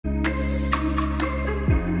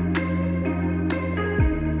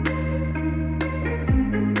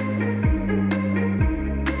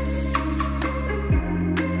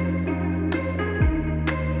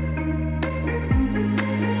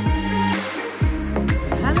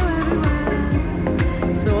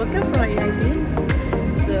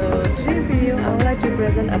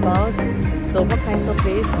about what kinds of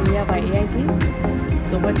place nearby AIT.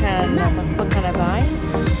 So what can I buy?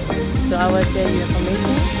 So I will share you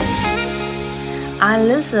information. I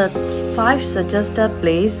listed 5 suggested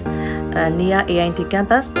places near AIT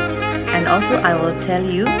campus, and also I will tell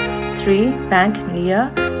you 3 banks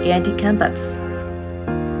near AIT campus.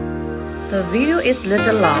 The video is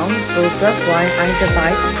little long, so that's why I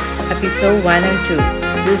divide episode 1 and 2.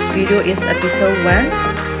 This video is episode 1,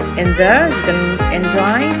 and there you can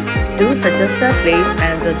enjoy 2 suggested places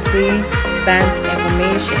and the 3 bank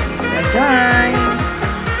information. Enjoy!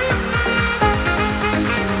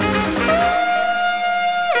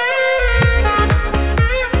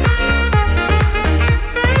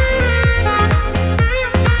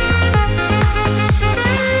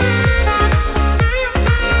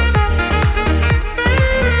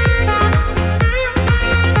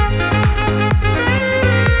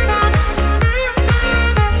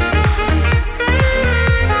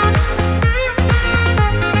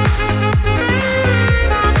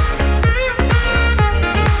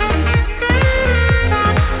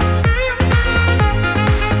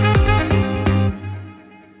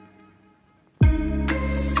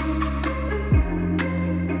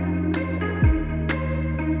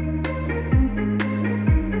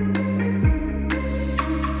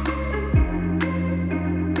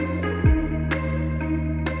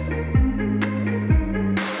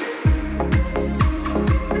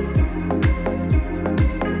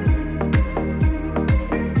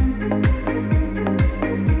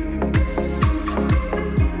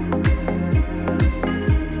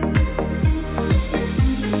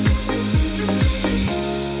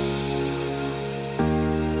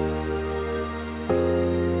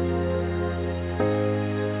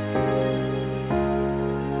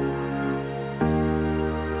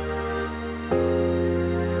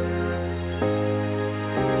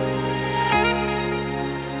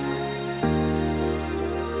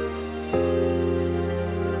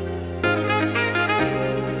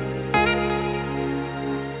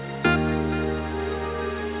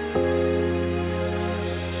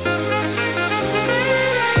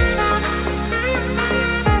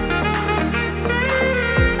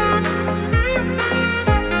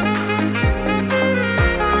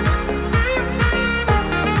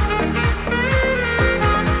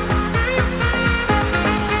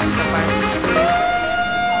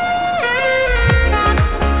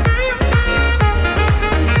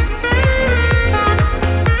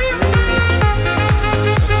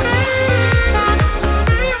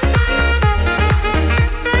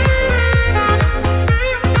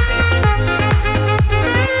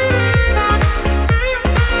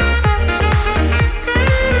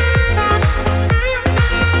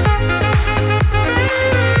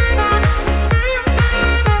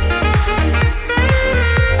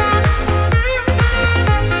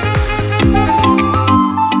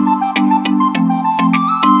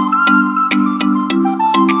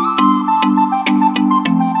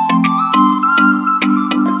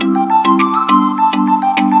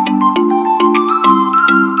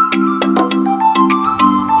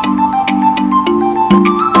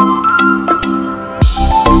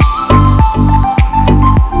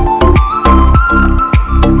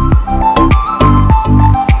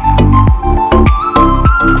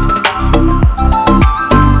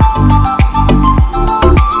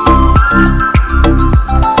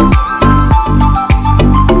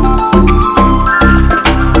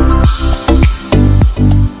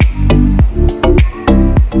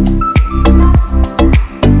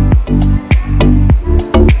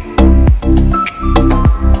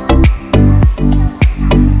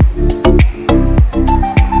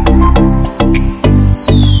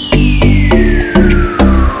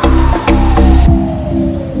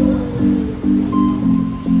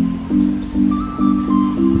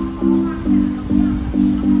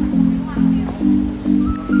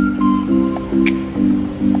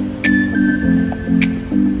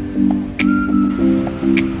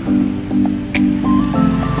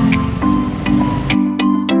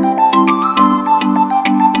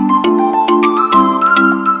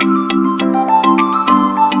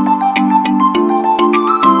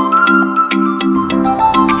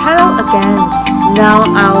 Now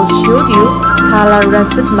I'll show you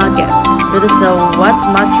Thailand market. This is a wet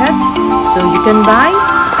market, so you can buy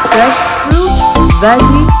fresh fruit,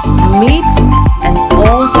 veggie, meat, and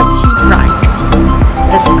all such cheap price.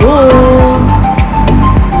 Let's go!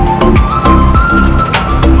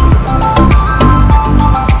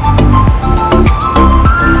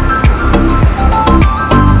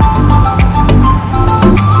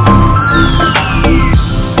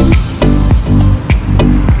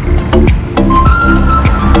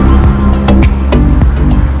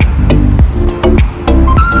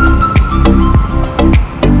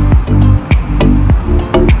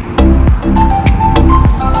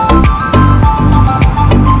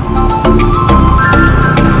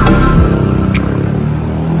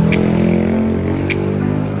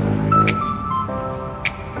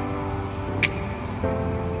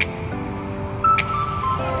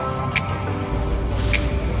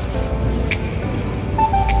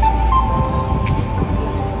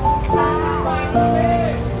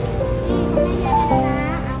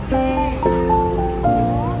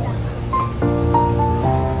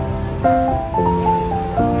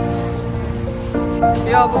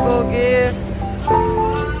 Yo bulgogi.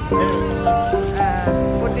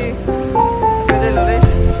 Putih. Beda loh deh.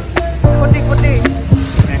 Putih.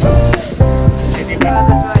 This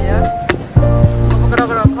one, yeah.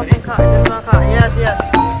 This one, yes.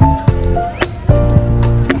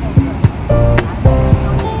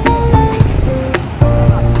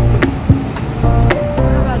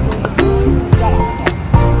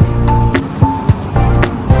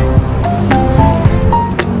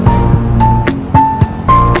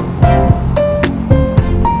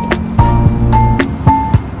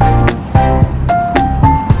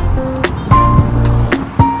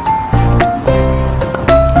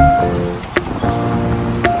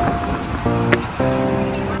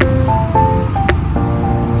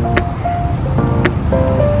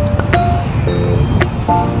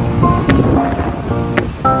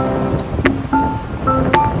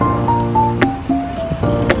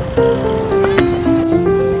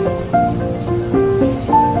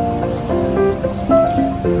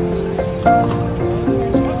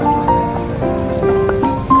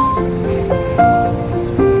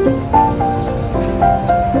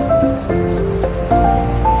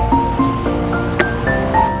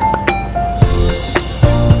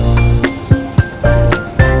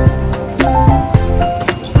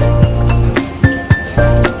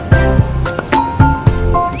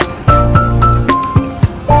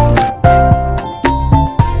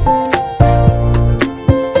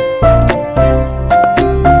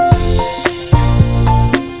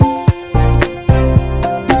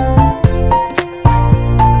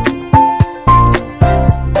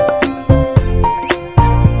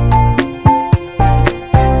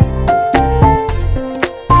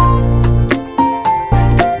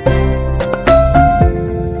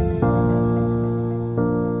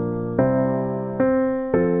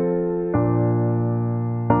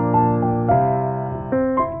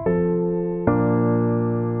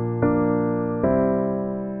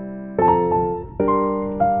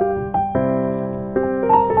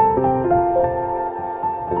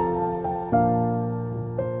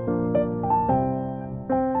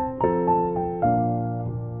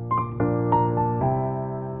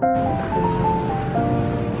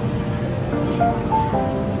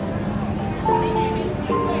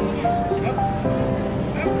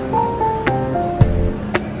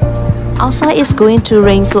 Outside it's going to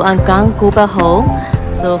rain, so I'm gonna go back home.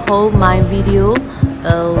 So hope my video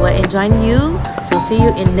will enjoy you. So see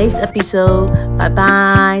you in next episode. Bye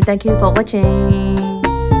bye. Thank you for watching.